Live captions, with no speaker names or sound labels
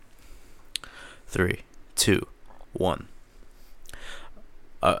Three, two, one.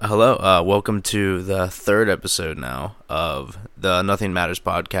 Hello. Welcome to the third episode now of the Nothing Matters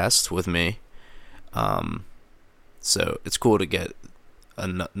podcast with me. So it's cool to get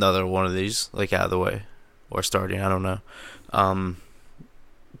another one of these out of the way, or starting. I don't know.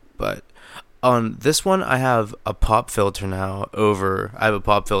 But on this one, I have a pop filter now over. I have a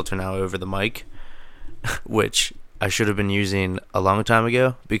pop filter now over the mic, which I should have been using a long time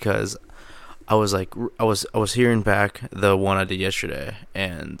ago because I was hearing back the one I did yesterday,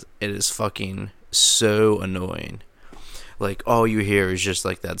 and it is fucking so annoying. All you hear is just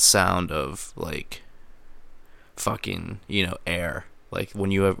that sound of fucking air.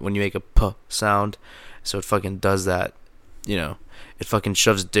 When you make a p sound, so it fucking does that. It fucking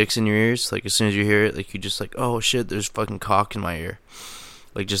shoves dicks in your ears. As soon as you hear it, you just oh shit, there's fucking cock in my ear.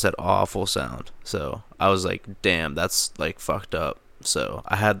 Just that awful sound. So I was like, damn, that's fucked up. So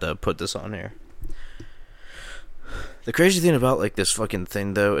I had to put this on here. The crazy thing about this fucking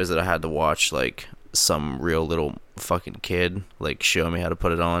thing though is that I had to watch some real little fucking kid show me how to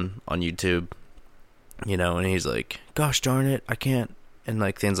put it on YouTube. And he's like, gosh darn it, I can't, and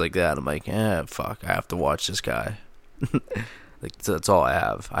things like that. I'm like, fuck, I have to watch this guy. That's all I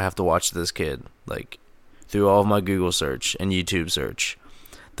have. I have to watch this kid through all of my Google search and YouTube search.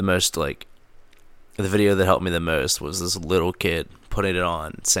 The video that helped me the most was this little kid putting it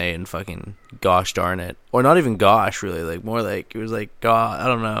on, saying fucking gosh darn it. Or not even gosh, really. More it was God, I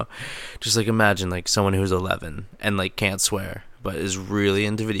don't know. Just imagine someone who's 11 and can't swear, but is really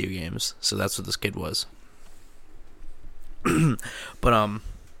into video games. So that's what this kid was. But,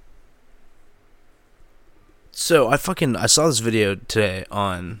 so I saw this video today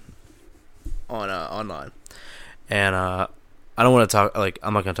on online. And, I don't want to talk,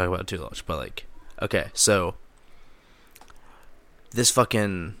 I'm not going to talk about it too much, but okay, so this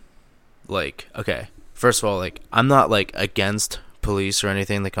fucking, okay, first of all, I'm not, against police or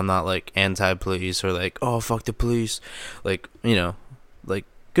anything, I'm not, anti-police or, oh, fuck the police, good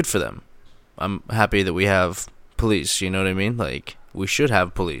for them. I'm happy that we have police, you know what I mean? We should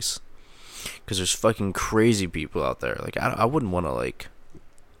have police, because there's fucking crazy people out there. I wouldn't want to,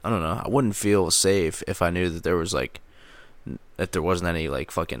 I don't know, I wouldn't feel safe if I knew that there was, if there wasn't any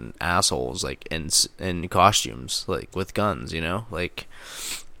fucking assholes in costumes with guns, it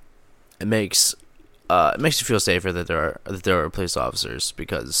makes you feel safer that there are police officers,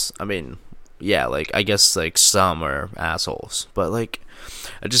 because I mean, yeah, I guess some are assholes, but I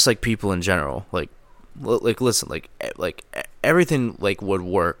just people in general, listen, everything would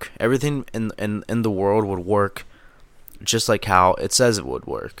work, everything in the world would work just how it says it would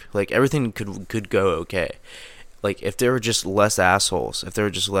work. Everything could go okay. If there were just less assholes, if there were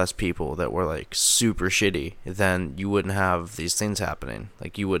just less people that were, super shitty, then you wouldn't have these things happening.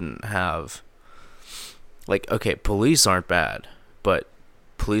 You wouldn't have, okay, police aren't bad, but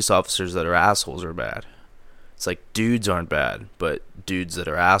police officers that are assholes are bad. It's dudes aren't bad, but dudes that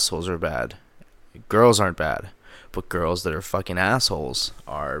are assholes are bad. Girls aren't bad, but girls that are fucking assholes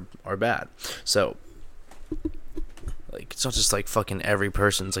are bad. So, it's not just fucking every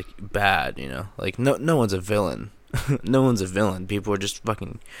person's bad, no one's a villain. No one's a villain. People are just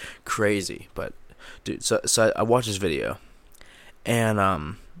fucking crazy. But dude, so I watched this video, and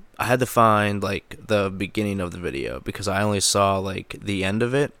I had to find the beginning of the video because I only saw the end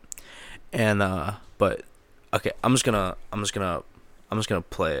of it. And but okay, I'm just gonna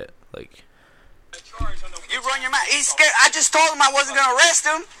play it. You run your mouth. He's scared. I just told him I wasn't gonna arrest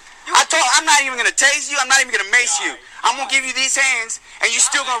him. I'm not even gonna tase you. I'm not even gonna mace you. I'm gonna give you these hands, and you're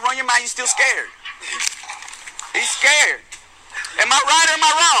still gonna run your mouth. You're still scared. He's scared. Am I right or am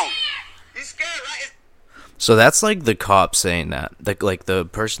I wrong? He's scared, right? So that's the cop saying that. The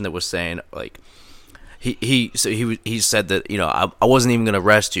person that was saying he said that I wasn't even gonna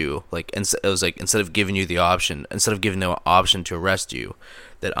arrest you. It was instead of giving the option to arrest you,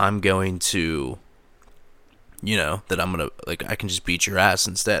 that I'm going to. That I'm gonna, I can just beat your ass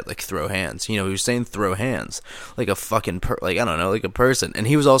instead, throw hands. He was saying throw hands, a fucking, I don't know, a person. And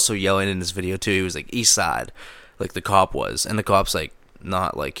he was also yelling in this video too, he was east side, the cop was. And the cop's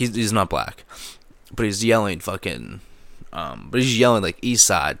not, he's not black. But he's yelling fucking, but he's yelling east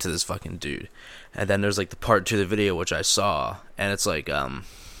side to this fucking dude. And then there's the part 2 of the video, which I saw, and it's it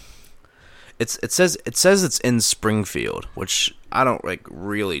says it's in Springfield, which I don't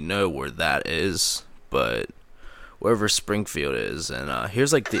really know where that is, but wherever Springfield is. And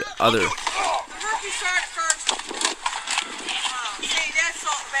here's the other. You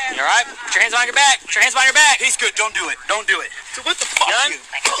alright? Put your hands behind your back. Put your hands behind your back. He's good. Don't do it. Don't do it. So what the fuck? Gun?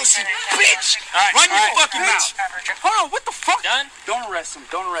 pussy, bitch. Right, Run your right, fucking mouth. Hold on, what the fuck? Done? Don't arrest him.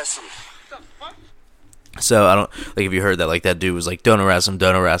 Don't arrest him. So I don't like if you heard that, like that dude was like, don't arrest him,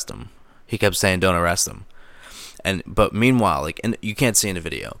 don't arrest him. He kept saying, don't arrest him. But meanwhile, like, and you can't see in the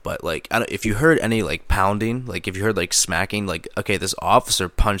video, but like, if you heard any like pounding, like if you heard like smacking, like, okay, this officer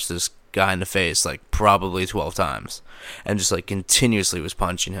punched this guy in the face like probably 12 times, and just like continuously was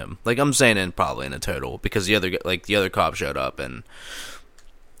punching him. Like I'm saying, probably in a total, because the other cop showed up, and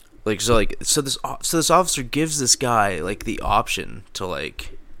so this officer gives this guy like the option to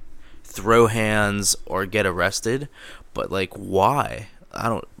like throw hands or get arrested, but like why?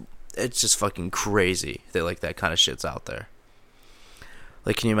 It's just fucking crazy that like that kind of shit's out there.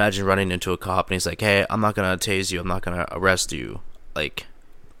 Like, can you imagine running into a cop and he's like, hey, I'm not gonna tase you, I'm not gonna arrest you, like,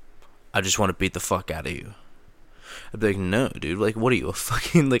 I just want to beat the fuck out of you. I'd be like, no, dude, like, what are you, a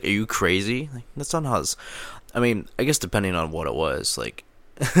fucking, like, are you crazy? Like, that's not how it's, I mean, I guess depending on what it was, like,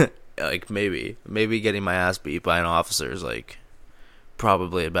 like, maybe getting my ass beat by an officer is, like,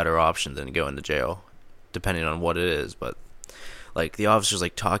 probably a better option than going to jail, depending on what it is, but like, the officer's,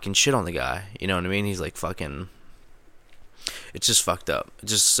 like, talking shit on the guy. You know what I mean? He's, like, fucking... It's just fucked up.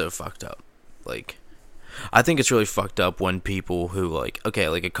 It's just so fucked up. Like, I think it's really fucked up when people who, like... Okay,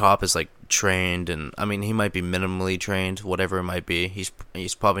 like, a cop is, like, trained, and... I mean, he might be minimally trained, whatever it might be.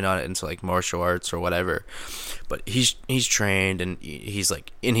 He's probably not into, like, martial arts or whatever. But he's trained, and he's,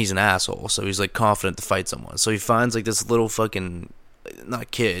 like... And he's an asshole, so he's, like, confident to fight someone. So he finds, like, this little fucking...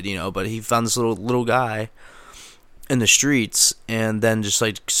 Not kid, you know, but he found this little guy in the streets, and then just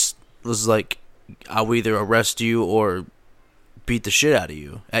like was like, I'll either arrest you or beat the shit out of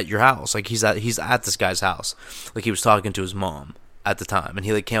you at your house. Like he's at this guy's house, like he was talking to his mom at the time, and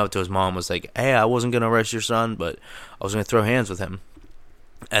he like came up to his mom and was like, hey, I wasn't gonna arrest your son, but I was gonna throw hands with him,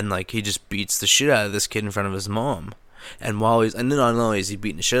 and like he just beats the shit out of this kid in front of his mom, and then not only is he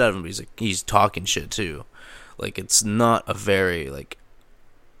beating the shit out of him, but he's talking shit too. Like, it's not a very like,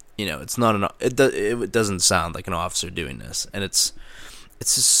 you know, it's not it doesn't sound like an officer doing this, and it's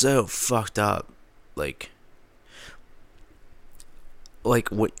just so fucked up. Like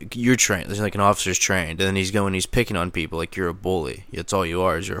what you're trained, there's like an officer's trained, and then he's picking on people like you're a bully. That's all you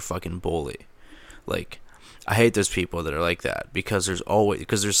are, is you're a fucking bully. Like, I hate those people that are like that, because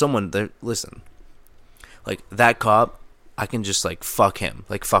there's someone there. Listen, like that cop, I can just like fuck him,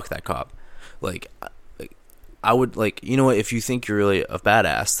 like fuck that cop, like. I would, like, you know what, if you think you're really a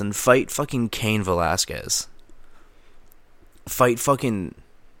badass, then fight fucking Cain Velasquez. Fight fucking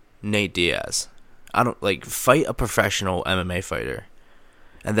Nate Diaz. Fight a professional MMA fighter.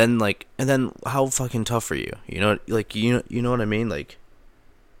 And then how fucking tough are you? You know, like, you know what I mean? Like,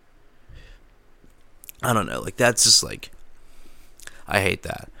 I don't know, like, that's just, like, I hate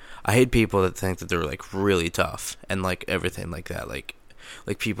that. I hate people that think that they're, like, really tough, and, like, everything like that, like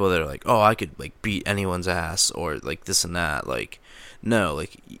people that are like, oh, I could like beat anyone's ass, or like this and that. Like, no,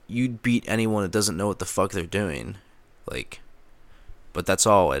 like you'd beat anyone that doesn't know what the fuck they're doing. Like, but that's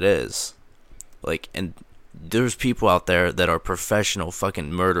all it is. Like, and there's people out there that are professional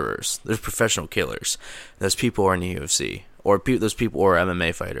fucking murderers. There's professional killers. Those people are in the UFC, or those people are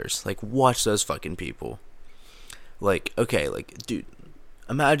MMA fighters. Like, watch those fucking people. Like, okay, like, dude,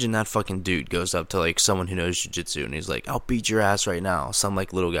 imagine that fucking dude goes up to like someone who knows jiu-jitsu, and he's like, I'll beat your ass right now. Some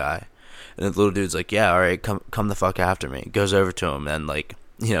like little guy, and the little dude's like, yeah, all right, come the fuck after me. Goes over to him, and like,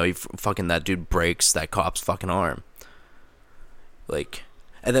 you know, that dude breaks that cop's fucking arm. Like,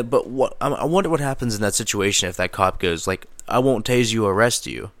 and then, but what, I wonder what happens in that situation if that cop goes like, I won't tase you, arrest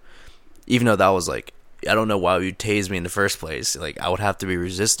you, even though that was like, I don't know why you'd tase me in the first place. Like, I would have to be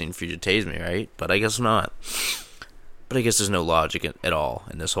resisting for you to tase me, right? But I guess not. But I guess there's no logic at all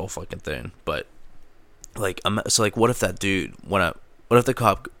in this whole fucking thing. But like, so like, what if that dude what if the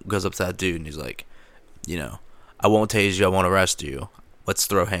cop goes up to that dude and he's like, you know, I won't tase you, I won't arrest you, let's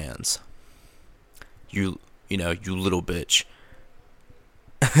throw hands. You know, you little bitch.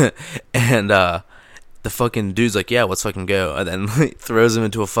 And the fucking dude's like, yeah, let's fucking go, and then like, throws him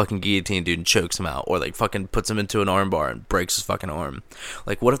into a fucking guillotine, dude, and chokes him out, or like fucking puts him into an armbar and breaks his fucking arm.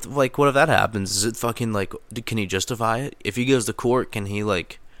 Like, what if that happens? Is it fucking like, can he justify it? If he goes to court, can he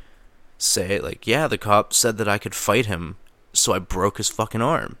like say like, yeah, the cop said that I could fight him, so I broke his fucking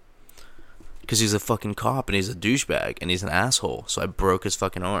arm, because he's a fucking cop and he's a douchebag and he's an asshole, so I broke his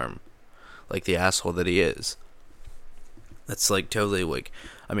fucking arm, like the asshole that he is. That's like totally like,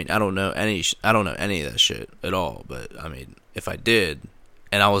 I mean, I don't know any of that shit at all, but I mean, if I did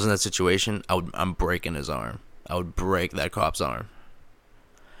and I was in that situation, I'm breaking his arm. I would break that cop's arm.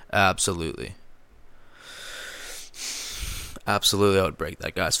 Absolutely, I would break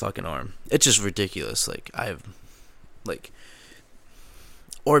that guy's fucking arm. It's just ridiculous. Like,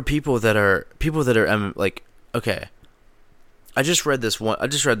 or people that are like, okay, I just read this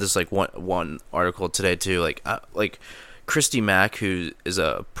like one article today too, like Christy Mack, who is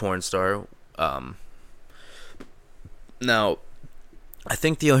a porn star. Now I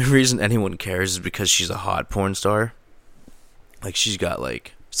think the only reason anyone cares is because she's a hot porn star. Like, she's got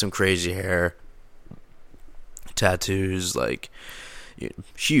like some crazy hair, tattoos, like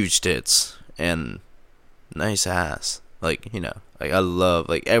huge tits, and nice ass. Like, like, I love,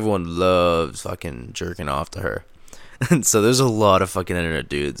 like, everyone loves fucking jerking off to her. And so there's a lot of fucking internet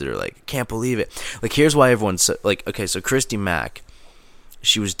dudes that are like, can't believe it. Like, here's why everyone's so, like, okay, so Christy Mack,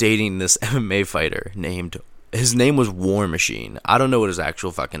 she was dating this MMA fighter his name was War Machine. I don't know what his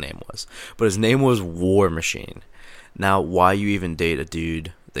actual fucking name was, but his name was War Machine. Now, why you even date a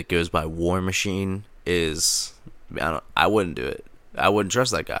dude that goes by War Machine is, I wouldn't do it. I wouldn't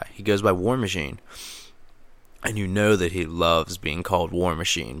trust that guy. He goes by War Machine. And you know that he loves being called War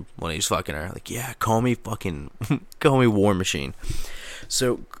Machine when he's fucking her. Like, yeah, call me War Machine.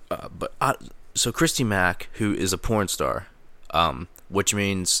 So, so Christy Mack, who is a porn star, which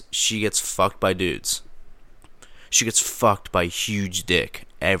means she gets fucked by dudes. She gets fucked by huge dick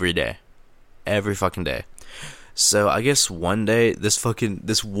every day. Every fucking day. So I guess one day,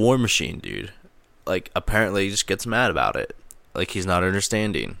 this War Machine dude, like, apparently just gets mad about it. Like, he's not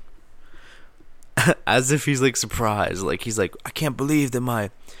understanding. As if he's, like, surprised. Like, he's like, I can't believe that my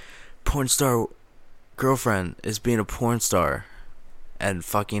porn star girlfriend is being a porn star and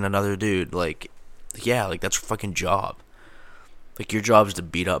fucking another dude. Like, yeah, like, that's your fucking job. Like, your job is to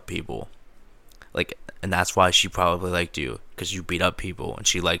beat up people. Like, and that's why she probably liked you, because you beat up people, and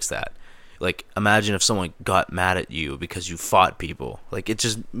she likes that. Like, imagine if someone got mad at you because you fought people. Like, it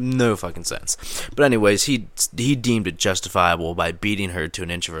just no fucking sense. But anyways, he deemed it justifiable by beating her to an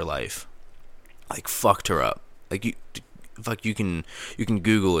inch of her life. Like, fucked her up. Like, you can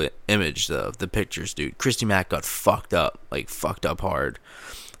Google it, image the pictures, dude. Christy Mack got fucked up, like, fucked up hard.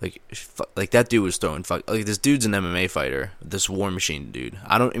 Like that dude was throwing like, this dude's an MMA fighter, this War Machine dude.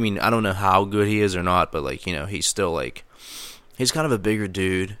 I don't know how good he is or not, but, like, he's still, like, he's kind of a bigger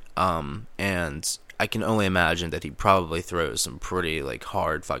dude, and I can only imagine that he probably throws some pretty, like,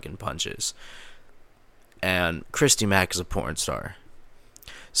 hard fucking punches. And Christy Mack is a porn star,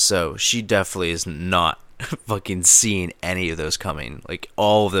 so she definitely is not fucking seeing any of those coming. Like,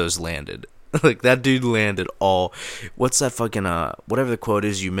 all of those landed. Like, that dude landed all. What's that fucking whatever the quote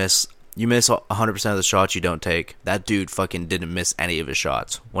is? You miss 100% of the shots you don't take. That dude fucking didn't miss any of his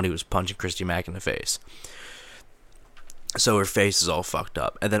shots when he was punching Christy Mack in the face. So her face is all fucked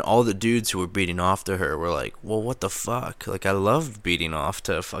up. And then all the dudes who were beating off to her were like, well, what the fuck? Like, I love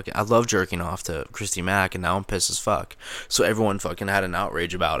I love jerking off to Christy Mack, and now I'm pissed as fuck. So everyone fucking had an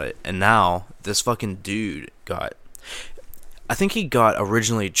outrage about it. And now this fucking dude I think he got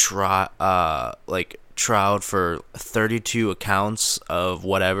originally trialed for 32 accounts of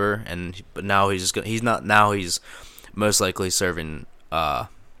whatever, but now he's most likely serving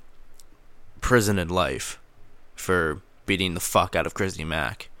prison and life for beating the fuck out of Christy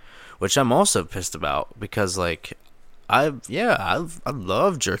Mack, which I'm also pissed about, because, like, I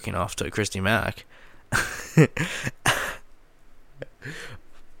love jerking off to Christy Mack.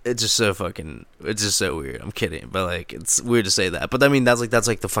 It's just so weird. I'm kidding, but, like, it's weird to say that. But I mean, that's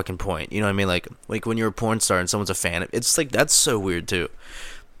like the fucking point. You know what I mean? Like when you're a porn star and someone's a fan, it's like, that's so weird too.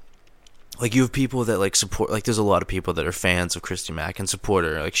 Like, you have people that, like, support, like, there's a lot of people that are fans of Christy Mack and support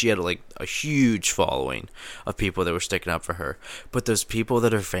her. Like, she had, like, a huge following of people that were sticking up for her. But those people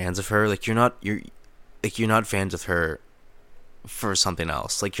that are fans of her, like, you're not fans of her for something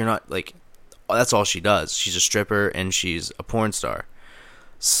else. Like, you're not, like, that's all she does. She's a stripper and she's a porn star.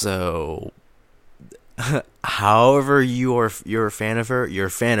 So, however you're a fan of her, you're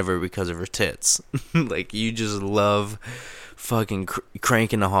a fan of her because of her tits. Like, you just love fucking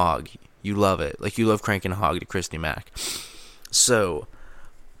cranking a hog. You love it. Like, you love cranking a hog to Christy Mack. So,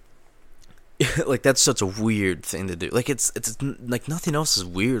 like, that's such a weird thing to do. Like, it's like, nothing else is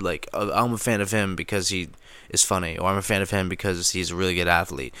weird. Like, I'm a fan of him because he is funny, or I'm a fan of him because he's a really good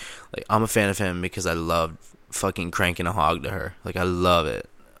athlete. Like, I'm a fan of him because I love fucking cranking a hog to her. Like, I love it.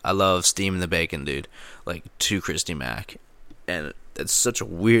 I love steaming the bacon, dude. Like, to Christy Mack. And it's such a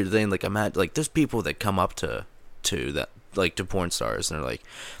weird thing. Like, like, there's people that come up to that, like, to porn stars, and they're like,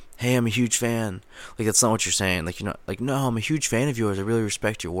 hey, I'm a huge fan. Like, that's not what you're saying. Like, you're not, like, no, I'm a huge fan of yours. I really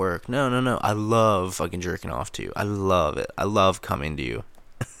respect your work. No. I love fucking jerking off to you. I love it. I love coming to you.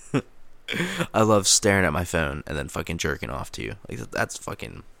 I love staring at my phone and then fucking jerking off to you. Like, that's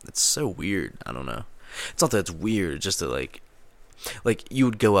so weird. I don't know. It's not that it's weird, just that, like, you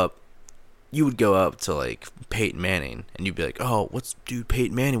would go up you would go up to like Peyton Manning and you'd be like, "Oh, dude,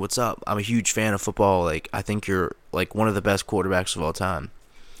 Peyton Manning, what's up? I'm a huge fan of football. Like, I think you're like one of the best quarterbacks of all time."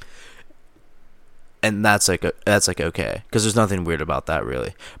 And that's like okay, because there's nothing weird about that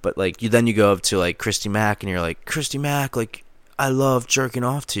really. But like you go up to like Christy Mack and you're like, "Christy Mack, like I love jerking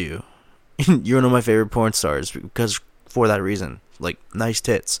off to you. You're one of my favorite porn stars because for that reason, like nice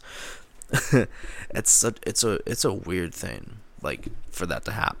tits." It's a weird thing like for that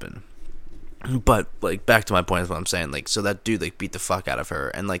to happen. But like back to my point is what I'm saying. Like so that dude like beat the fuck out of her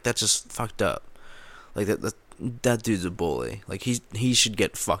and like that's just fucked up. Like that dude's a bully. Like he should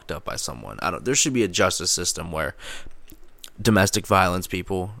get fucked up by someone. There should be a justice system where domestic violence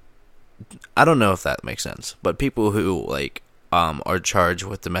people, I don't know if that makes sense, but people who like are charged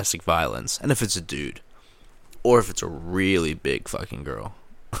with domestic violence, and if it's a dude or if it's a really big fucking girl,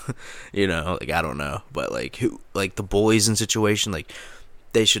 you know, like I don't know, but like who like the bullies in situation, like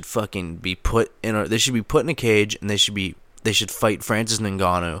they should fucking be put in a cage and they should fight Francis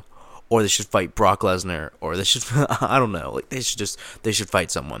Ngannou. Or they should fight Brock Lesnar, or they should I don't know, like they should fight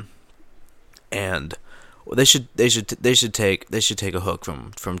someone, and they should take a hook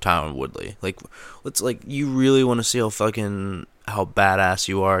from Tyron Woodley. Like you really want to see how badass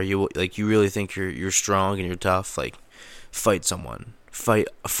you are. You really think you're strong and you're tough. Like fight someone, fight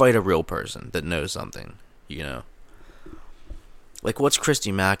a real person that knows something. You know, like what's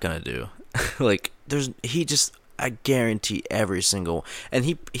Christy Mack gonna do? Like I guarantee every single, and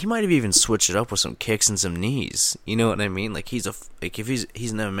he might have even switched it up with some kicks and some knees. You know what I mean? Like he's an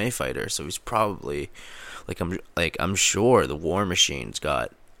MMA fighter, so he's probably I'm sure the War Machine's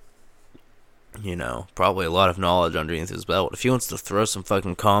got, you know, probably a lot of knowledge underneath his belt. If he wants to throw some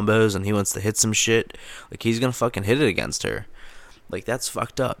fucking combos and he wants to hit some shit, like he's gonna fucking hit it against her. Like that's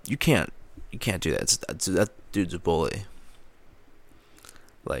fucked up. You can't do that. That dude's a bully.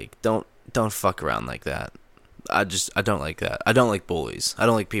 Like don't fuck around like that. I don't like that. I don't like bullies. I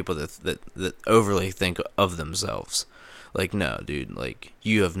don't like people that overly think of themselves. Like, no, dude. Like,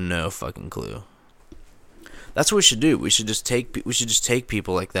 you have no fucking clue. That's what we should do. We should just take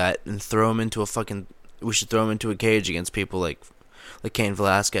people like that and throw them into a fucking. We should throw them into a cage against people like Cain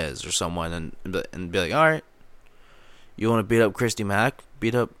Velasquez or someone, and be like, all right, you want to beat up Christy Mack?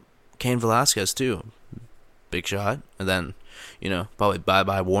 Beat up Cain Velasquez too. Big shot, and then, you know, probably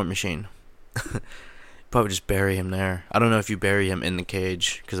bye War Machine. Probably just bury him there. I don't know if you bury him in the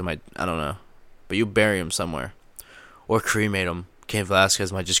cage, because I don't know. But you bury him somewhere. Or cremate him. Cain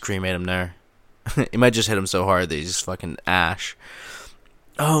Velasquez might just cremate him there. He might just hit him so hard that he's just fucking ash.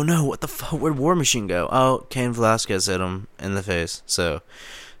 Oh no, what the fuck? Where'd War Machine go? Oh, Cain Velasquez hit him in the face. So,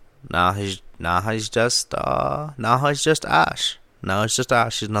 now he's just ash. Now it's just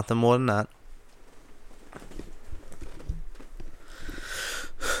ash. He's nothing more than that.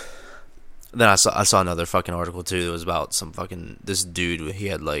 Then I saw another fucking article too that was about some fucking this dude. He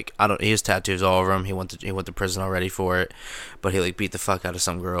had like he has tattoos all over him. He went to prison already for it, but he like beat the fuck out of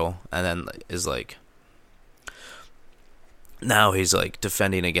some girl, and then is like now he's like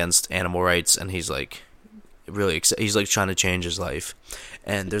defending against animal rights, and he's like really he's like trying to change his life.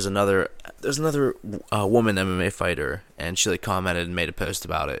 And there's another woman MMA fighter, and she like commented and made a post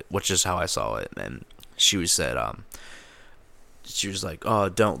about it, which is how I saw it. And she was like, oh,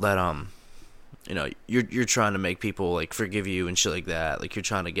 don't let you know, you're trying to make people like forgive you and shit like that. Like you're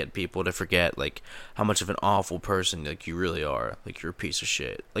trying to get people to forget like how much of an awful person like you really are. Like you're a piece of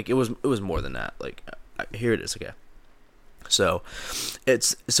shit. Like it was more than that. Like here it is. Okay. So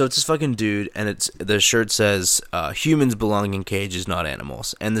it's this fucking dude, and the shirt says humans belong in cages, not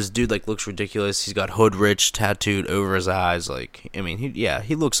animals. And this dude like looks ridiculous. He's got Hood Rich tattooed over his eyes. Like I mean,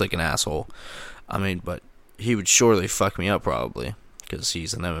 he looks like an asshole. I mean, but he would surely fuck me up probably because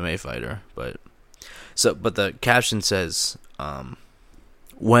he's an MMA fighter. But the caption says,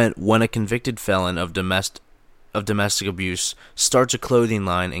 when a convicted felon of domestic abuse starts a clothing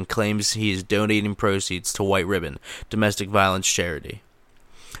line and claims he is donating proceeds to White Ribbon, domestic violence charity.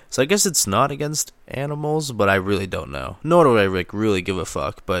 So I guess it's not against animals, but I really don't know. Nor do I like really give a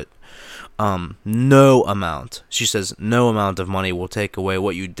fuck. But no amount. She says no amount of money will take away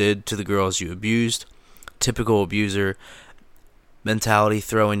what you did to the girls you abused. Typical abuser mentality,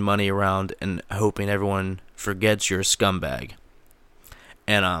 throwing money around and hoping everyone forgets you're a scumbag.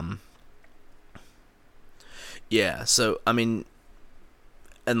 And yeah, so I mean,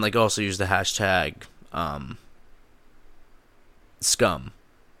 and like also use the hashtag scum,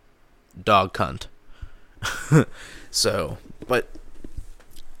 dog cunt. So, but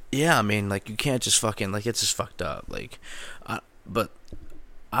yeah, I mean, like you can't just fucking like it's just fucked up. Like, but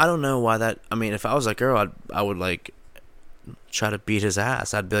I don't know why that. I mean, if I was that girl, I would like try to beat his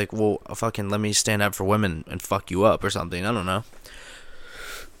ass. I'd be like, well, fucking let me stand up for women and fuck you up or something. I don't know.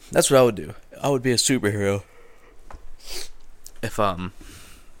 That's what I would do. I would be a superhero. If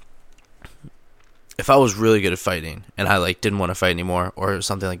I was really good at fighting and I like didn't want to fight anymore or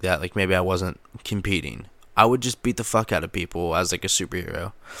something like that, like maybe I wasn't competing, I would just beat the fuck out of people as like a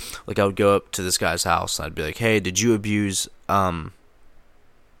superhero. Like I would go up to this guy's house and I'd be like, hey, did you abuse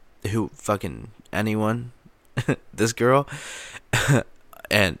anyone? This girl?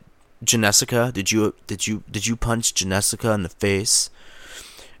 And Janessica, did you punch Janessica in the face?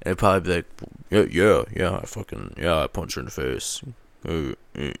 And it'd probably be like, yeah, I punched her in the face.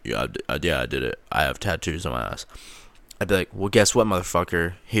 Yeah, I did it. I have tattoos on my ass. I'd be like, well, guess what,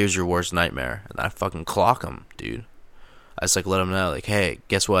 motherfucker? Here's your worst nightmare. And I fucking clock him, dude. I just like let him know, like, hey,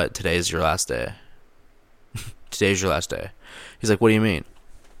 guess what? Today's your last day. Today's your last day. He's like, what do you mean?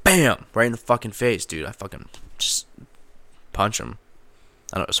 Bam! Right in the fucking face, dude. I fucking just punch him.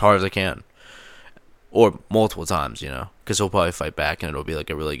 I don't know, as hard as I can. Or multiple times, you know. Because he'll probably fight back and it'll be like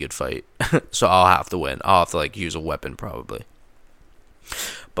a really good fight. So I'll have to win. I'll have to like use a weapon probably.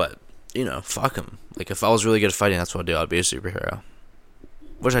 But, you know, fuck him. Like if I was really good at fighting, that's what I'd do. I'd be a superhero.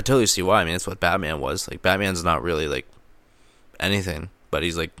 Which I totally see why. I mean, that's what Batman was. Like Batman's not really like anything. But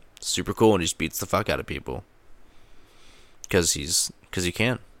he's like super cool and he just beats the fuck out of people. Because he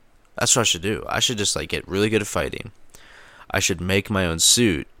can. That's what I should do. I should just like get really good at fighting. I should make my own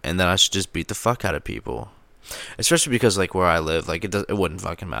suit, and then I should just beat the fuck out of people. Especially because like where I live, like it wouldn't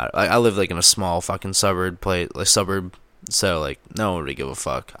fucking matter. Like I live like in a small fucking suburb, so like no one would give a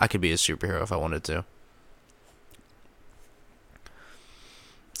fuck. I could be a superhero if I wanted to.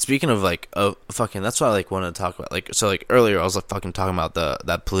 Speaking of like fucking, that's what I like wanted to talk about. Like so, like earlier I was like fucking talking about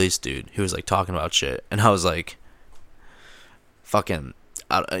that police dude who was like talking about shit, and I was like, fucking,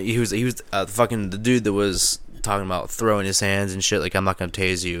 he was fucking the dude that was talking about throwing his hands and shit. Like, I'm not gonna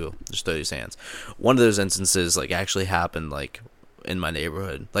tase you, just throw his hands. One of those instances like actually happened like in my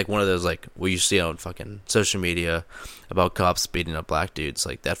neighborhood. Like one of those like what you see on fucking social media about cops beating up black dudes.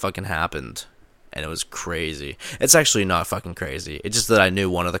 Like that fucking happened, and it was crazy. It's actually not fucking crazy. It's just that I knew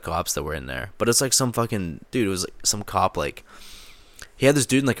one of the cops that were in there. But it's like some fucking dude. It was like some cop, like he had this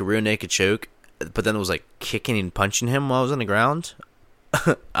dude in like a rear naked choke, but then it was like kicking and punching him while I was on the ground.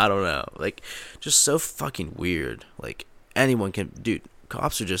 I don't know, like just so fucking weird. Like anyone can, dude.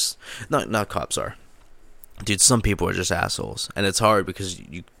 Cops are just not cops are, dude. Some people are just assholes, and it's hard because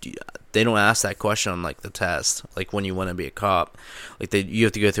they don't ask that question on like the test. Like when you want to be a cop, like you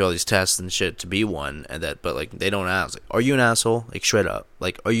have to go through all these tests and shit to be one, and that. But like they don't ask, like, are you an asshole? Like straight up,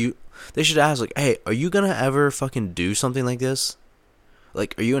 like are you? They should ask, like, hey, are you gonna ever fucking do something like this?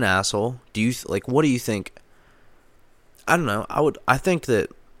 Like, are you an asshole? Do you like what do you think? I don't know. I think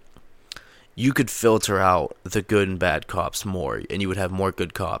that you could filter out the good and bad cops more, and you would have more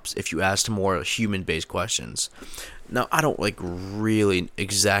good cops if you asked more human-based questions. Now, I don't like really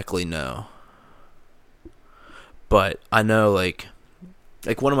exactly know, but I know like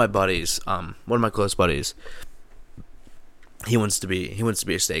one of my buddies, one of my close buddies, he wants to be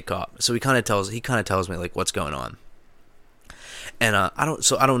a state cop. So he kind of tells me like what's going on, and I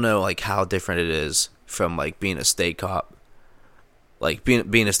don't know like how different it is from like being a state cop, like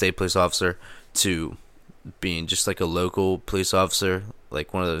being a state police officer, to being just like a local police officer,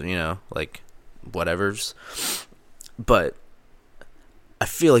 like one of the, you know, like whatevers. But I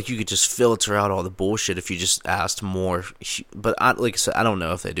feel like you could just filter out all the bullshit if you just asked more. But I don't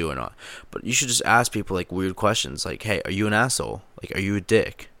know if they do or not. But you should just ask people like weird questions, like, hey, are you an asshole? Like, are you a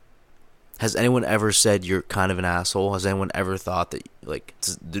dick? Has anyone ever said you're kind of an asshole? Has anyone ever thought that, like,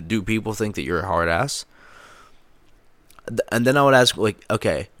 do people think that you're a hard ass? And then I would ask, like,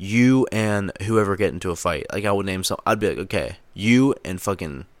 okay, you and whoever get into a fight. Like, I would name some. I'd be like, okay, you and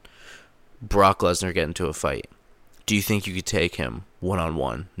fucking Brock Lesnar get into a fight. Do you think you could take him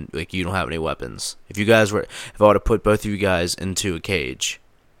one-on-one? Like, you don't have any weapons. If I were to put both of you guys into a cage,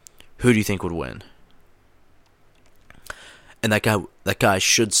 who do you think would win? And that guy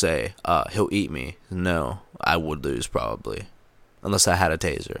should say, he'll eat me. No, I would lose probably, unless I had a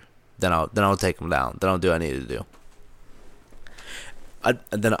taser. Then I'll take him down. Then I'll do what I need to do.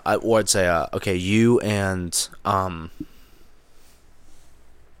 I'd say, okay, you and I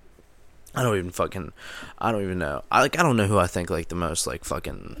don't even know. I don't know who I think like the most like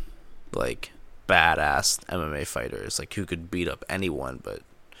fucking like badass MMA fighters, like who could beat up anyone, but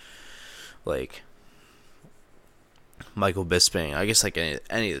like Michael Bisping, I guess, like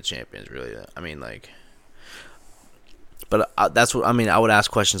any of the champions really. I mean, like, but that's what I mean. I would ask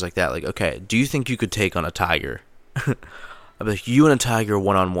questions like that, like, okay, do you think you could take on a tiger? I'd be like, you and a tiger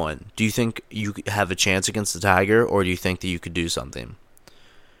 1-on-1. Do you think you have a chance against the tiger, or do you think that you could do something?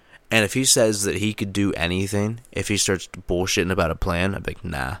 And if he says that he could do anything, if he starts bullshitting about a plan, I'd be like,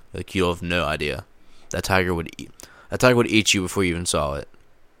 nah. Like, you have no idea. That tiger would eat you before you even saw it.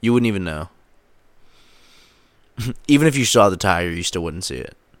 You wouldn't even know. Even if you saw the tiger, you still wouldn't see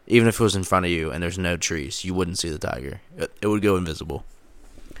it. Even if it was in front of you and there's no trees, you wouldn't see the tiger. It would go invisible.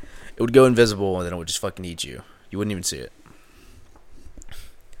 It would go invisible, and then it would just fucking eat you. You wouldn't even see it.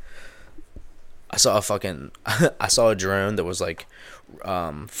 I saw a drone that was like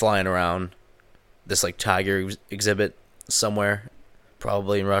flying around this like tiger exhibit somewhere,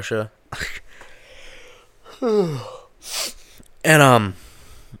 probably in Russia. And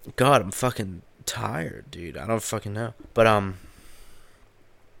God, I'm fucking tired, dude. I don't fucking know. But I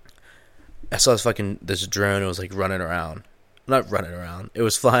saw this drone. It was like running around. Not running around. It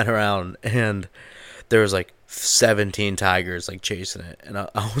was flying around, and there was like 17 tigers like chasing it, and I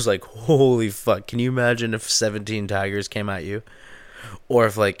was like, holy fuck, can you imagine if 17 tigers came at you? Or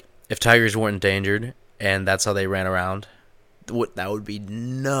if tigers weren't endangered and that's how they ran around? That would be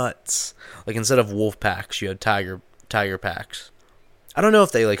nuts. Like, instead of wolf packs, you had tiger packs. I don't know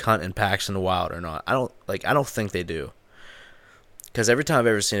if they like hunt in packs in the wild or not. I don't think they do, because every time I've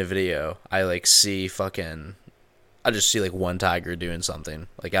ever seen a video, I just see like one tiger doing something.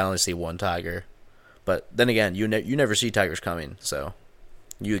 Like, I only see one tiger. But then again, you never see tigers coming, so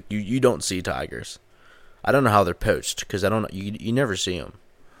you don't see tigers. I don't know how they're poached, because you never see them.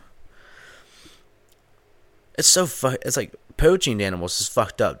 It's like poaching animals is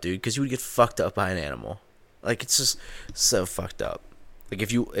fucked up, dude, because you would get fucked up by an animal. Like, it's just so fucked up. Like,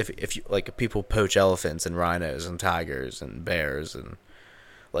 if you like, people poach elephants and rhinos and tigers and bears and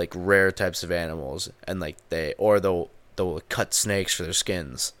like rare types of animals, and like they'll cut snakes for their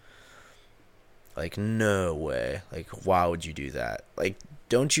skins. Like, no way. Like, why would you do that? Like,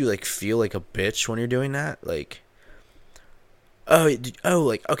 don't you, like, feel like a bitch when you're doing that? Like,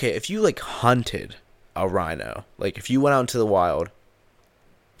 like, okay, if you, like, hunted a rhino, like, if you went out into the wild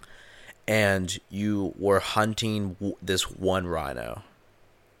and you were hunting this one rhino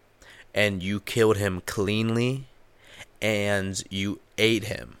and you killed him cleanly and you ate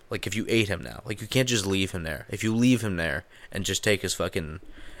him, like, if you ate him now, like, you can't just leave him there. If you leave him there and just take his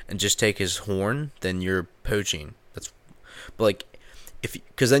horn, then you're poaching. But like,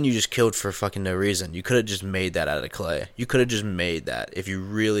 because then you just killed for fucking no reason. You could have just made that out of clay. You could have just made that if you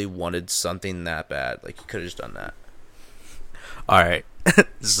really wanted something that bad. Like, you could have just done that. All right.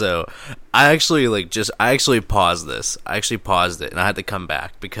 So I actually paused this. I actually paused it, and I had to come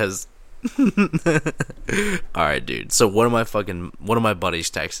back because. All right, dude. So one of my buddies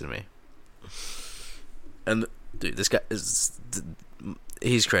texted me, and dude, this guy is.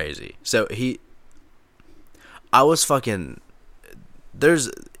 He's crazy. So I was fucking.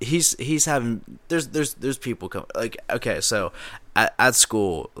 There's people coming. Like, okay, so at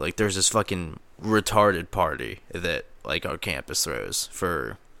school, like, there's this fucking retarded party that like our campus throws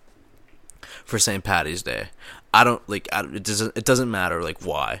for St. Patty's Day. It doesn't matter like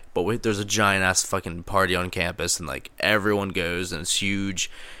why, but there's a giant ass fucking party on campus, and like everyone goes, and it's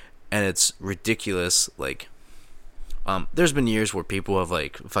huge, and it's ridiculous. Like. There's been years where people have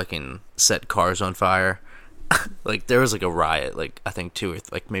like fucking set cars on fire. Like, there was like a riot, like, I think 2 or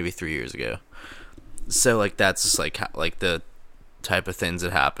maybe 3 years ago. So like, that's just like the type of things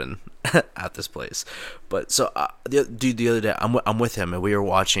that happen at this place. But so the other day, I'm with him, and we were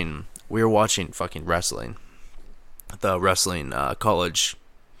watching fucking wrestling, the wrestling college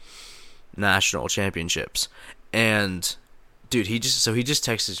national championships, and dude, he just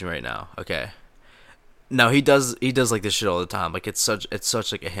texted me right now. Okay. No, he does like this shit all the time. Like, it's such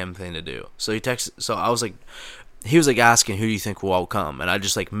like a him thing to do. So I was like, he was like asking, who do you think will all come? And I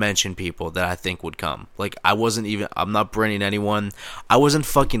just like mentioned people that I think would come. Like, I'm not bringing anyone. I wasn't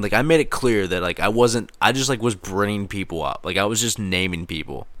fucking, like, I made it clear that like I just like was bringing people up. Like, I was just naming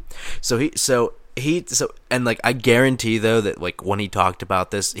people. And like, I guarantee though that like when he talked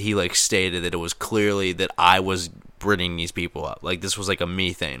about this, he like stated that it was clearly that I was bringing these people up. Like, this was like a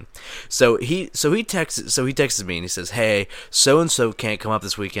me thing. So he texted me, and he says, hey, so and so can't come up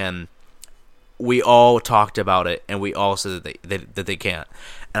this weekend. We all talked about it, and we all said that they can't.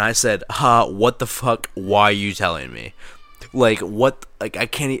 And I said, what the fuck? Why are you telling me? Like, what? Like, I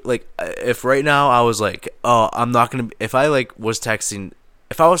can't. Like, if right now I was like, oh, I'm not gonna. If I like was texting,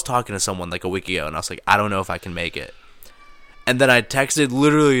 if I was talking to someone like a week ago, and I was like, I don't know if I can make it. And then I texted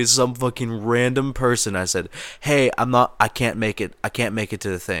literally some fucking random person. I said, hey, I can't make it. I can't make it to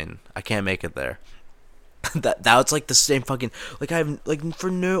the thing. I can't make it there. That's like the same fucking, like, I have, like,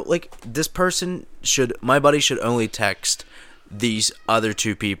 for no, like, this person my buddy should only text these other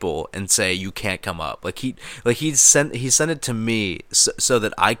two people and say you can't come up. Like he sent it to me so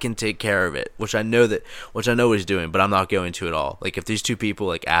that I can take care of it, which I know what he's doing, but I'm not going to at all. Like if these two people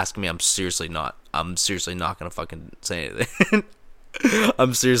like ask me, I'm seriously not gonna fucking say anything.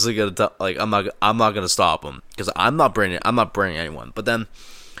 I'm seriously gonna I'm not gonna stop him because I'm not bringing anyone. But then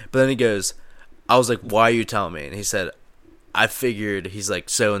he goes, I was like, why are you telling me? And he said, I figured, he's like,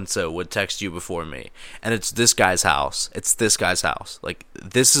 so and so would text you before me, and it's this guy's house. Like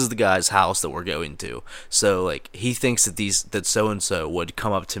this is the guy's house that we're going to. So like he thinks that so and so would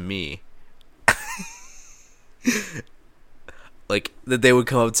come up to me, like that they would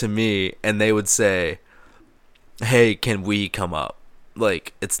come up to me and they would say, "Hey, can we come up?"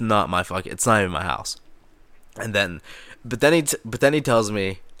 Like it's not even my house. And then, but then he tells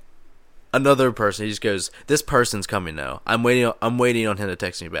me. Another person, he just goes, this person's coming now. I'm waiting on him to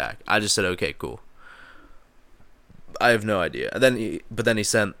text me back. I just said, okay, cool. I have no idea. And then he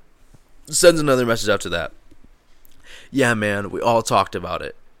sends another message after that. Yeah, man, we all talked about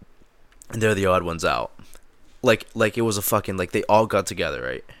it. And they're the odd ones out. Like it was a fucking, like they all got together,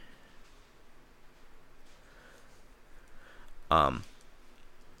 right?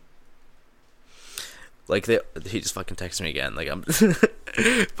 Like he just fucking texted me again. Like I'm,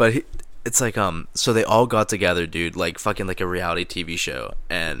 but it's like so they all got together, dude, like fucking like a reality TV show,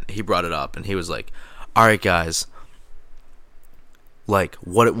 and he brought it up and he was like, all right guys, like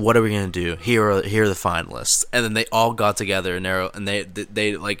what are we gonna do? Here are the finalists. And then they all got together and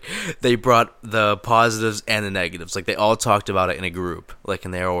they brought the positives and the negatives. Like they all talked about it in a group, like,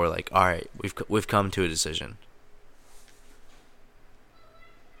 and they all were like, all right, we've come to a decision.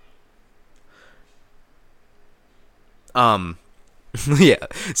 Yeah,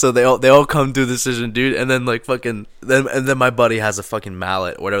 so they all come to a decision, dude, and then like fucking then my buddy has a fucking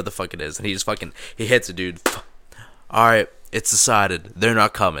mallet, whatever the fuck it is, and he just fucking he hits it, dude. All right, it's decided, they're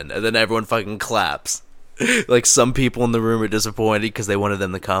not coming, and then everyone fucking claps. Like some people in the room are disappointed because they wanted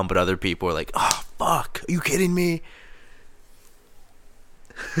them to come, but other people are like, oh fuck, are you kidding me?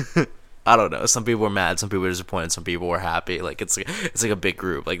 I don't know. Some people were mad, some people were disappointed, some people were happy. Like it's like a big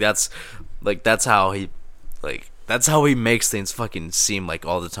group. That's how he that's how he makes things fucking seem like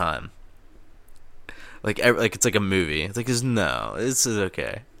all the time. Like it's like a movie. It's like no, it's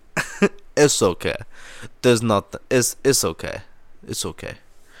okay. It's okay. There's not. It's okay. It's okay.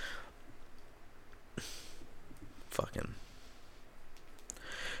 Fucking.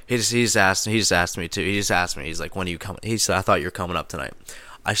 He just asked me too. He just asked me. He's like, when are you coming? He said, I thought you were coming up tonight.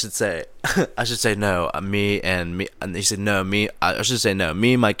 I should say no. Me. And he said no. Me. I should say no.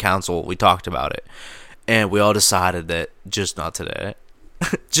 Me and my counsel, we talked about it. And we all decided that just not today.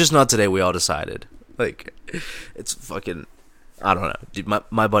 Just not today, we all decided. Like, it's fucking, I don't know. Dude,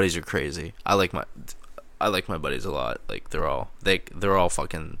 my buddies are crazy. I like my buddies a lot. Like, they're all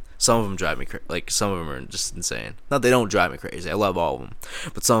fucking, some of them drive me crazy. Like, some of them are just insane. Not they don't drive me crazy. I love all of them.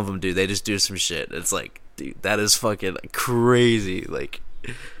 But some of them do. They just do some shit. It's like, dude, that is fucking crazy. Like,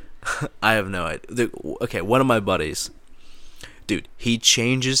 I have no idea. Okay, one of my buddies, dude,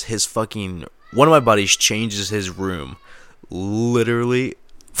 one of my buddies changes his room literally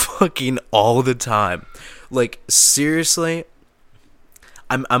fucking all the time. Like, seriously,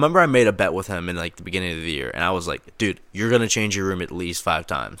 I remember I made a bet with him in, like, the beginning of the year, and I was like, dude, you're gonna change your room at least 5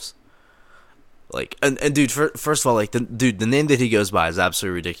 times. Like, and dude, first of all, like, the name that he goes by is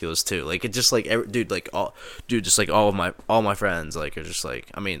absolutely ridiculous, too. Like, it just, like, all my friends, like, are just,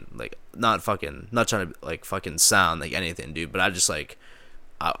 like, I mean, like, not trying to, like, fucking sound like anything, dude, but I just, like,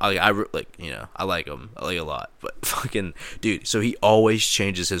 I like, you know, I like him, I like a lot, but fucking, dude, so he always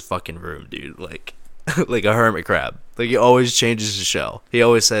changes his fucking room, dude, like, like a hermit crab. Like, he always changes his shell. He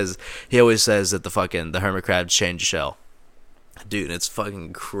always says that the hermit crab changed shell. Dude, it's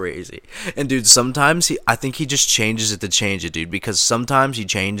fucking crazy. And dude, sometimes I think he just changes it to change it, dude, because sometimes he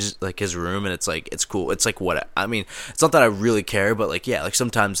changes, like, his room, and it's like, it's cool. It's like, what, I mean, it's not that I really care, but, like, yeah, like,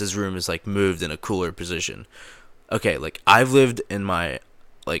 sometimes his room is, like, moved in a cooler position. Okay, like, I've lived in my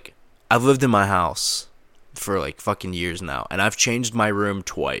house for, like, fucking years now, and I've changed my room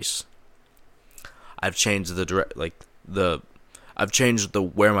twice. I've changed I've changed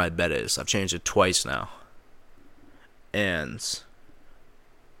where my bed is. I've changed it twice now. And,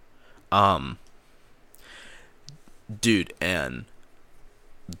 dude, and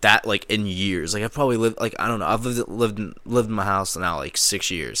that, like, in years, like, I've probably lived, like, I don't know, I've lived in my house now, like,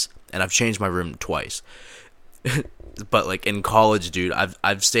 6 years, and I've changed my room twice. But, like, in college, dude,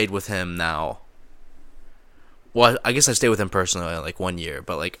 I've stayed with him now. Well, I guess I stayed with him personally, like, 1 year,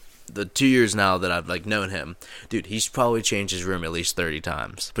 but, like, the 2 years now that I've, like, known him, dude, he's probably changed his room at least 30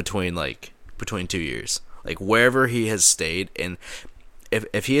 times between 2 years. Like wherever he has stayed, and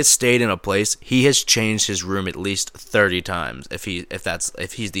if he has stayed in a place, he has changed his room at least 30 times. If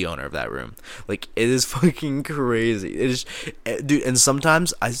he's the owner of that room, like it is fucking crazy. It is, dude. And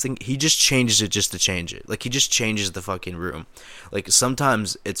sometimes I think he just changes it just to change it. Like he just changes the fucking room. Like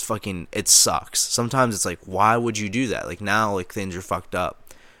sometimes it sucks. Sometimes it's like, why would you do that? Like now, like things are fucked up.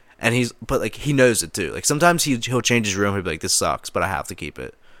 And but like he knows it too. Like sometimes he'll change his room. He'll be like, "This sucks, but I have to keep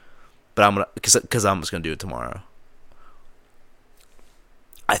it." But because I'm just gonna do it tomorrow.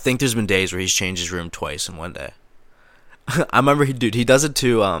 I think there's been days where he's changed his room twice in one day. I remember he does it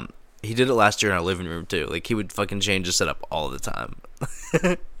too. He did it last year in our living room too. Like he would fucking change the setup all the time.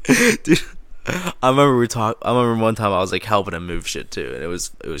 Dude, I remember one time I was like helping him move shit too, and it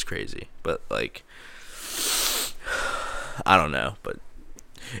was crazy. But like, I don't know, but.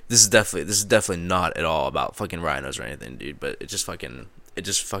 This is definitely not at all about fucking rhinos or anything, dude. But it just fucking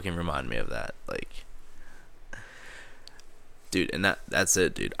reminded me of that, like, dude. And that's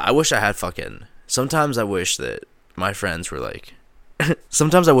it, dude. I wish I had fucking. Sometimes I wish that my friends were like.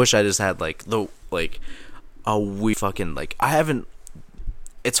 Sometimes I wish I just had like we fucking like I haven't.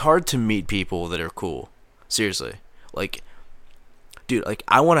 It's hard to meet people that are cool. Seriously, like. Dude, like,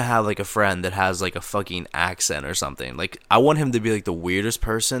 I want to have, like, a friend that has, like, a fucking accent or something. Like, I want him to be, like, the weirdest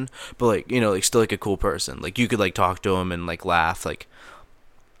person, but, like, you know, like, still, like, a cool person. Like, you could, like, talk to him and, like, laugh, like,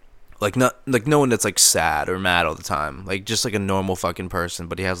 not, like, no one that's, like, sad or mad all the time. Like, just, like, a normal fucking person,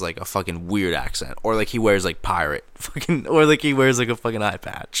 but he has, like, a fucking weird accent. Or, like, he wears, like, pirate. Fucking, or, like, he wears, like, a fucking eye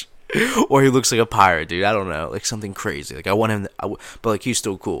patch. Or he looks like a pirate, dude. I don't know, like something crazy. Like I want him, but like he's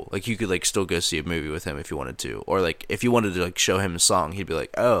still cool. Like you could like still go see a movie with him if you wanted to, or like if you wanted to like show him a song, he'd be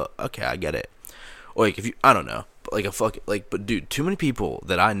like, oh, okay, I get it. Or like if you, I don't know, but like but dude, too many people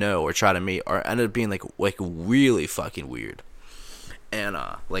that I know or try to meet are ended up being like really fucking weird, and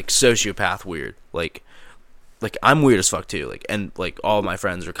like sociopath weird. Like I'm weird as fuck too. Like and like all my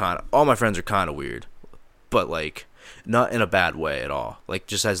friends are kind of weird, but like. Not in a bad way at all. Like,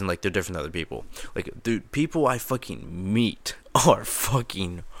 just as in, like, they're different than other people. Like, dude, people I fucking meet are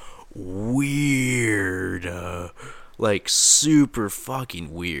fucking weird. Like, super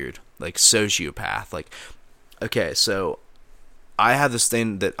fucking weird. Like, sociopath. Like, okay, so, I have this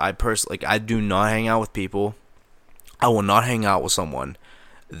thing that I personally, like, I do not hang out with people. I will not hang out with someone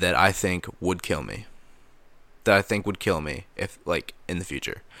that I think would kill me. That I think would kill me if, like, in the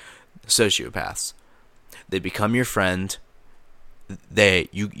future. Sociopaths. They become your friend.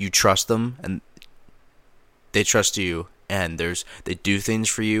 You trust them, and they trust you. And they do things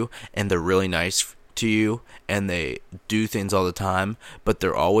for you, and they're really nice to you, and they do things all the time. But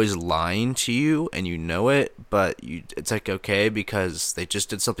they're always lying to you, and you know it. But it's like okay because they just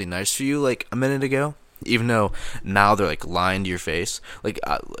did something nice for you like a minute ago. Even though now they're like lying to your face. Like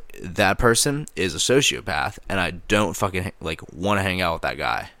that person is a sociopath, and I don't fucking like want to hang out with that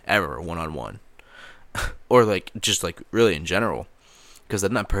guy ever one-on-one. Or like just like really in general, because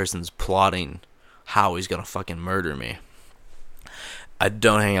then that person's plotting how he's gonna fucking murder me. I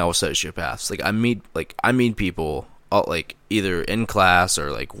don't hang out with sociopaths. Like I meet people like either in class or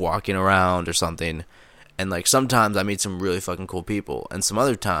like walking around or something, and like sometimes I meet some really fucking cool people, and some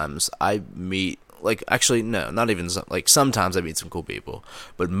other times I meet like actually no, not even like sometimes I meet some cool people,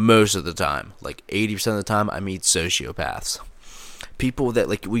 but most of the time, like 80% of the time, I meet sociopaths. People that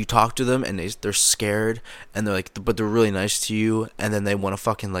like we talk to them and they're scared and they're like but they're really nice to you, and then they want to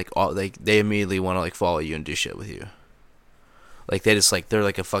fucking like they immediately want to like follow you and do shit with you. Like they just like they're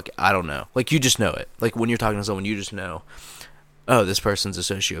like a fuck I don't know, like you just know it. Like when you're talking to someone you just know, oh, this person's a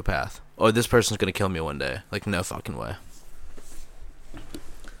sociopath, or this person's gonna kill me one day. Like no fucking way.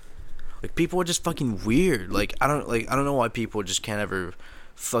 Like people are just fucking weird. Like I don't know why people just can't ever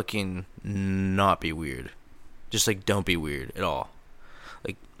fucking not be weird. Just like don't be weird at all.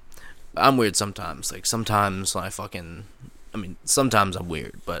 Like I'm weird sometimes. Like sometimes sometimes I'm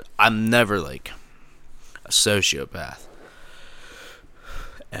weird, but I'm never like a sociopath.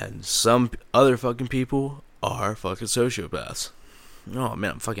 And some other fucking people are fucking sociopaths. Oh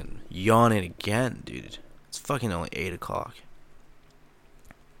man, I'm fucking yawning again, dude. It's fucking only 8 o'clock.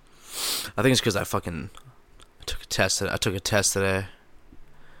 I think it's because I took a test today.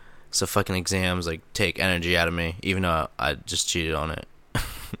 So fucking exams like take energy out of me, even though I just cheated on it.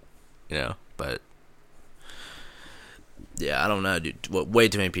 You know, but yeah, I don't know, dude. Way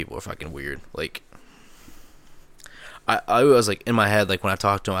too many people are fucking weird. Like, I was like in my head, like when I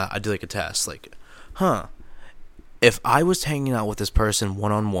talk to them, I do like a test, like, if I was hanging out with this person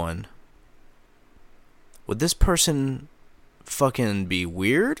one-on-one, would this person fucking be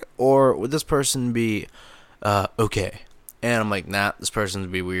weird, or would this person be okay? And I'm like, nah, this person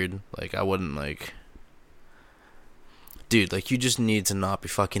would be weird. Like, I wouldn't, like, dude, like, you just need to not be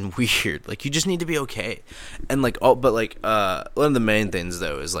fucking weird. Like, you just need to be okay. And, like, one of the main things,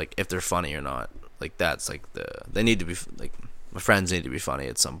 though, is, like, if they're funny or not. Like, that's, like, they need to be, like, my friends need to be funny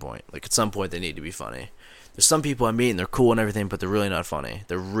at some point. Like, at some point, they need to be funny. There's some people I meet, and they're cool and everything, but they're really not funny.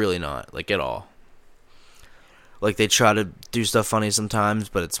 They're really not, like, at all. Like, they try to do stuff funny sometimes,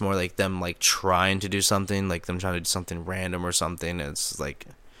 but it's more like them, like, trying to do something, like them trying to do something random or something, and it's like,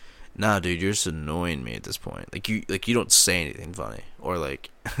 nah, dude, you're just annoying me at this point. Like, you don't say anything funny, or, like,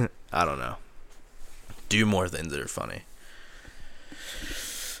 I don't know, do more things that are funny.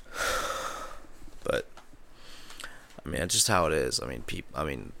 But, I mean, it's just how it is. I mean,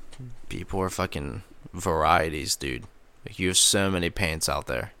 people are fucking varieties, dude. Like, you have so many paints out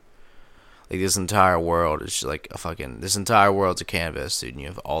there. Like, this entire world is just like this entire world's a canvas, dude, and you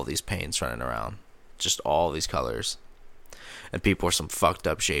have all these paints running around. Just all these colors. And people are some fucked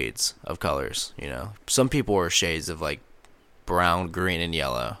up shades of colors, you know? Some people are shades of, like, brown, green, and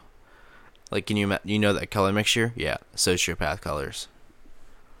yellow. Like, you know that color mixture? Yeah, sociopath colors.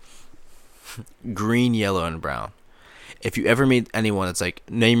 Green, yellow, and brown. If you ever meet anyone that's like,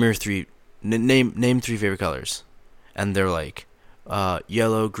 name 3 favorite colors. And they're like,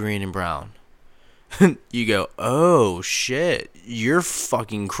 yellow, green, and brown. You go, oh shit, you're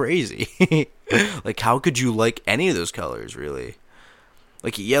fucking crazy. Like, how could you like any of those colors, really?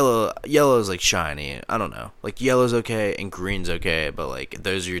 Like, yellow is like shiny. I don't know. Like, yellow's okay and green's okay, but like,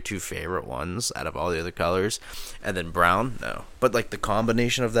 those are your 2 favorite ones out of all the other colors. And then brown, no. But like, the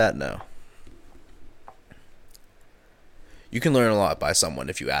combination of that, no. You can learn a lot by someone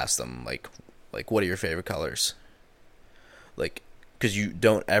if you ask them, like what are your favorite colors? Like, because you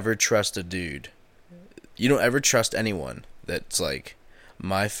don't ever trust a dude. You don't ever trust anyone that's like,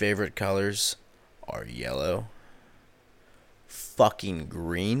 my favorite colors are yellow, fucking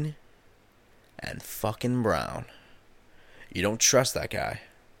green, and fucking brown. You don't trust that guy.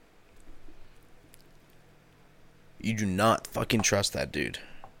 You do not fucking trust that dude.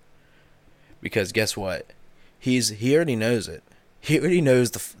 Because guess what? He already knows it. He already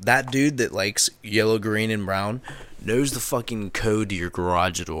knows that dude that likes yellow, green, and brown knows the fucking code to your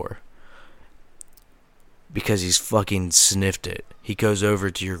garage door. Because he's fucking sniffed it. He goes over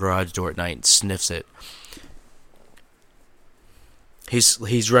to your garage door at night and sniffs it.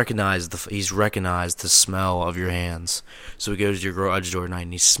 He's recognized the smell of your hands. So he goes to your garage door at night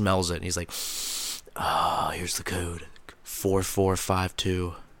and he smells it and he's like, oh, here's the code.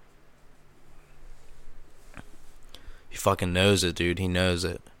 4452. He fucking knows it, dude. He knows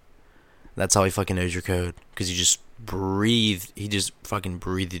it. That's how he fucking knows your code. Because he just fucking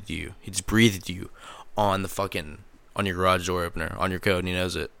breathed you. He just breathed you on your garage door opener, on your code, and he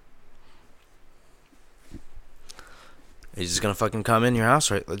knows it. He's just gonna fucking come in your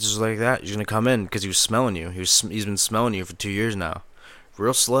house, right? Just like that. He's gonna come in because he was smelling you. He's been smelling you for 2 years now.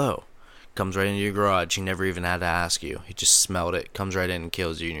 Real slow. Comes right into your garage. He never even had to ask you. He just smelled it. Comes right in and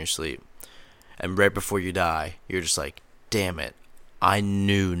kills you in your sleep. And right before you die, you're just like, damn it. I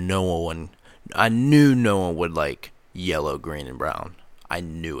knew no one would like yellow, green, and brown. I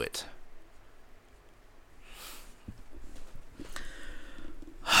knew it.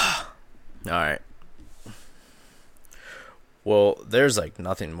 Alright. Well, there's like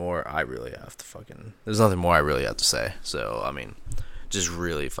nothing more I really have to say. So, I mean, just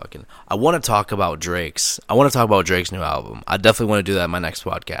really fucking, I want to talk about Drake's new album. I definitely want to do that in my next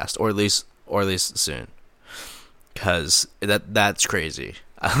podcast, or at least soon. Cause that's crazy.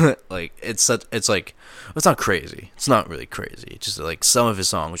 Like, it's not crazy. It's not really crazy. It's just like some of his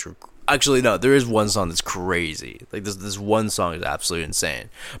songs were, actually no, there is one song that's crazy. Like, this one song is absolutely insane.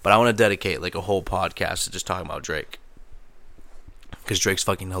 But I want to dedicate like a whole podcast to just talking about Drake. Cause Drake's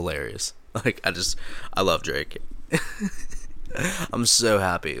fucking hilarious. Like, I love Drake. I'm so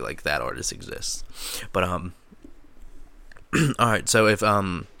happy like that artist exists. But alright, so if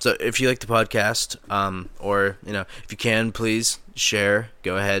you like the podcast, or, you know, if you can, please share,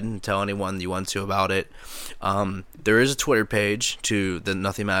 go ahead and tell anyone you want to about it. There is a Twitter page to the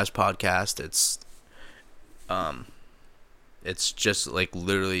Nothing Matters podcast. It's just like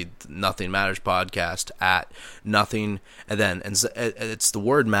literally Nothing Matters podcast at nothing, and then it's the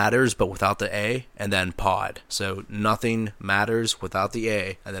word matters but without the A, and then pod. So Nothing Matters without the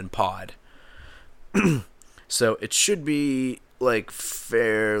A, and then pod. So it should be like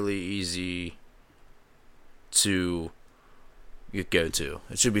fairly easy to go to.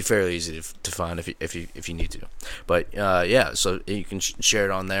 It should be fairly easy to find if you need to. But yeah, so you can share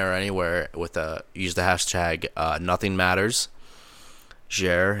it on there or anywhere with use the hashtag Nothing Matters.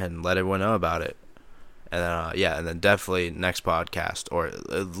 Share and let everyone know about it. And then yeah, and then definitely next podcast, or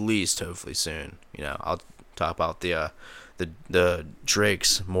at least hopefully soon. You know, talk about the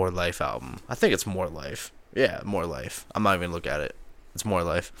Drake's More Life album. I think it's More Life. Yeah, More Life. I'm not even gonna look at it. It's More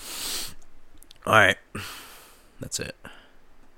Life. All right, that's it.